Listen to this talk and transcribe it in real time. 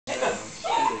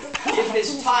if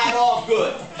it's tied off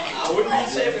good. I wouldn't be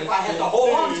safe if I had to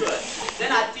hold on to it.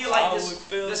 Then I'd feel like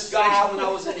this guy when I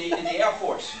was in the Air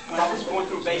Force, when I was going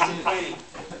through basic training.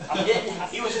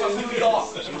 He was from New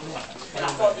York, and I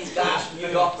thought these guys from New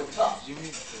York were tough.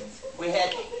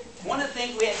 One of the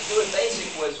things we had to do in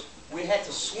basic was we had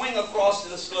to swing across to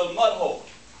this little mud hole.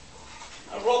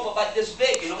 A rope about this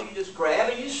big, you know, you just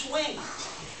grab and you swing.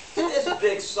 This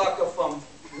big sucker from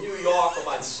New York,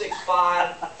 about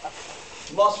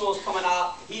 6'5", muscles coming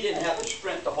out. He didn't have the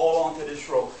strength to hold on to this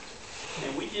rope.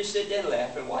 And we just sit there and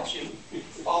laugh and watch him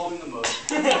fall in the mud.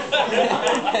 We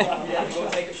had to go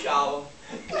take a shower.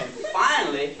 And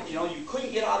finally, you know, you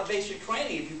couldn't get out of basic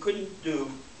training if you couldn't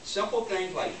do simple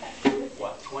things like,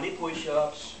 what, 20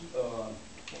 push-ups,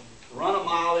 run a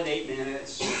mile in 8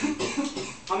 minutes.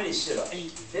 How many sit-ups?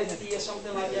 50 or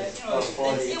something like that? You know,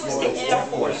 it was the Air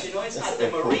Force, you know, it's not the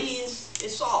Marines,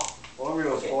 it's soft. Well, we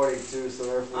was 42, so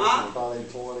Air Force was probably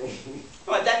 20.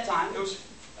 Well, at that time, it was,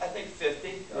 I think, 50.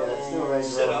 Yeah, it still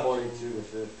ranges around 42 to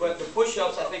 50. But the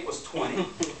push-ups, I think, was 20. No,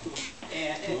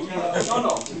 it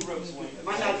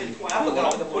might not have been 20. I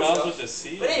forgot what the push-ups.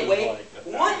 But anyway,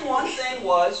 one thing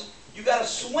was, you got to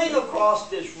swing across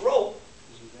this rope,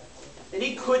 and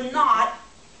he could not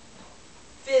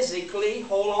physically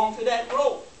hold on to that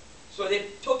rope. So they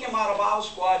took him out of our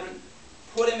squadron,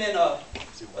 put him in a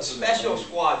special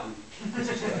squadron,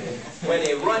 where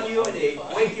they run you and they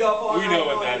wake you up all night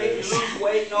long and make you lose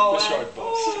weight and all that. Short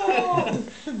bus.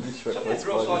 Some of the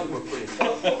drill sergeants were pretty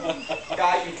tough.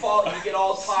 Guys, you get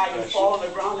all tired, you fall on the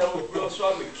ground, that drill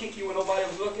sergeant would kick you when nobody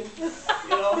was looking, you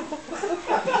know?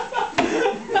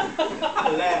 I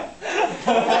laughed.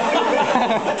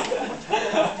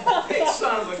 Big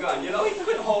son of a gun, you know? He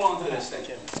couldn't hold on to this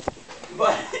thing.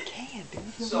 But,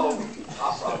 so,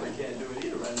 I probably can't do it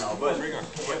either right now, but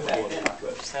back then I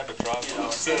could. Just have a drop. You know,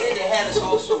 and then they had us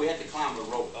also, we had to climb a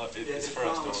rope. They had to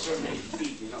climb a certain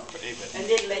feet, you know. And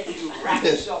they let you wrap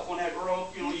yourself on that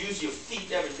rope, you know, use your feet,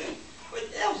 everything.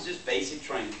 But that was just basic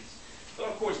training. So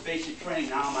of course, basic training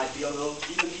now might be a little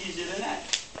even easier than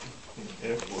that.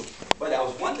 But that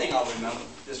was one thing I remember.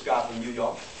 This guy from New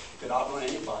York could outrun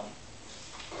anybody.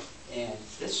 And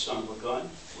this son of a gun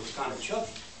was kind of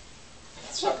chubby.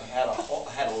 That sucker had a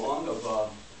lung of,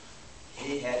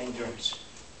 he had endurance.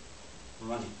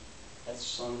 Running. That's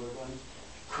son of a gun.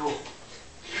 Cool.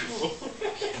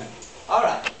 All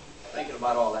right. Thinking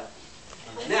about all that.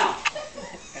 Now,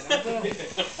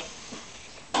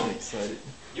 I'm excited.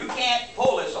 You can't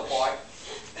pull this apart,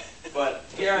 but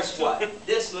guess what?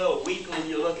 This little weakling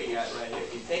you're looking at right here,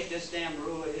 you take this damn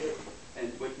ruler here,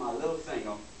 and with my little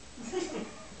finger,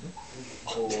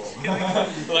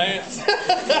 Lance.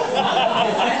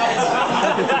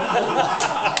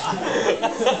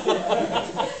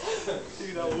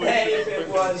 and if it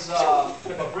was a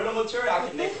brittle material, I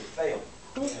could make it fail.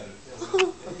 All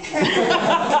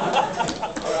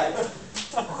right.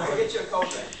 Go get your coat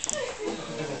then.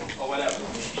 Or whatever.